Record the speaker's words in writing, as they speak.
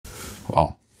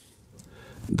Wow.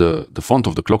 The font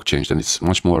of the clock changed and it's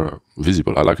much more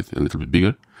visible. I like it a little bit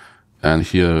bigger. And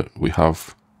here we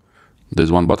have,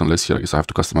 there's one button less here. I guess I have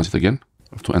to customize it again.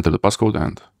 I have to enter the passcode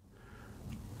and,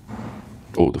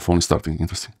 oh, the phone is starting.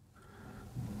 Interesting.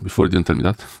 Before it didn't tell me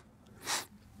that.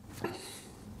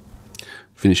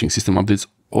 Finishing system updates.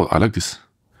 Oh, I like this.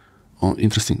 Oh,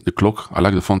 interesting. The clock. I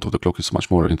like the font of the clock. It's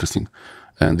much more interesting.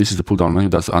 And this is the pull-down menu.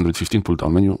 That's the Android 15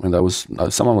 pull-down menu.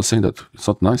 And someone was saying that it's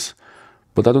not nice,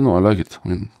 but I don't know. I like it. I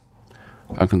mean,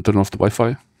 I can turn off the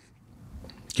Wi-Fi,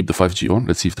 keep the 5G on.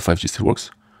 Let's see if the 5G still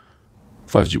works.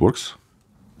 5G works.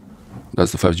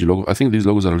 That's the 5G logo. I think these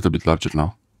logos are a little bit larger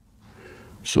now.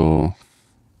 So,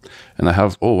 and I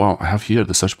have, oh wow, I have here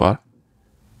the search bar.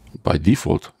 By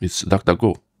default, it's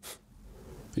DuckDuckGo.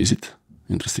 Is it?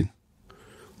 Interesting.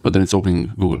 But then it's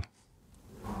opening Google.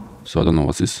 So I don't know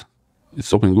what's this.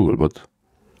 It's opening Google, but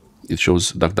it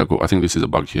shows DuckDuckGo. I think this is a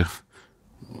bug here.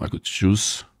 I could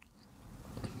choose.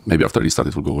 Maybe after I restart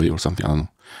it will go away or something. I don't know.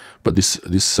 But this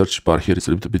search bar here is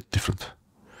a little bit different.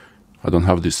 I don't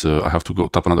have this. I have to go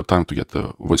tap another time to get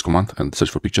the voice command and search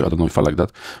for picture. I don't know if I like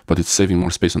that, but it's saving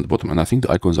more space on the bottom. And I think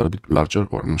the icons are a bit larger,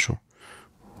 or I'm not sure.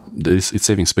 It's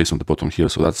saving space on the bottom here,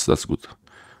 so that's good.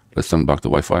 Let's turn back the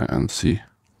Wi-Fi and see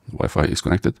the Wi-Fi is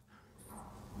connected.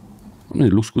 I mean,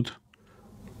 it looks good.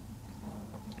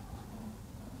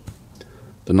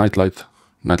 The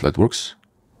nightlight works.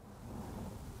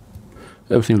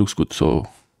 Everything looks good. So,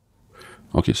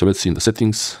 okay, so let's see in the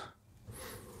settings.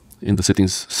 In the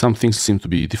settings, some things seem to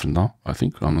be different now, I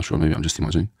think. I'm not sure, maybe I'm just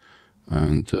imagining.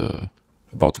 And I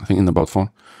think in the about phone,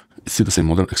 it's still the same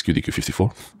model,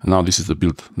 XQDQ54. And now this is the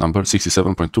build number,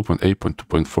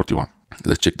 67.2.8.2.41.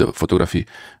 Let's check the Photography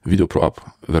Video Pro app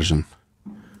version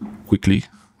quickly.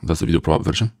 That's the Video Pro app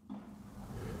version.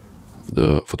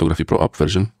 The Photography Pro app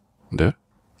version there.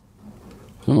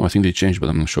 I don't know, I think they changed, but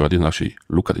I'm not sure. I didn't actually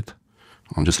look at it.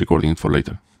 I'm just recording it for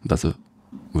later. That's the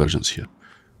versions here.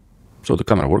 So the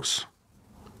camera works.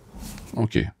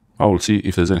 Okay, I will see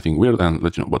if there's anything weird and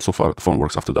let you know. But so far, the phone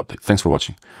works after the update. Thanks for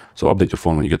watching. So update your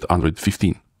phone when you get Android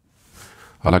 15.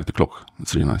 I like the clock.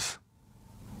 It's really nice.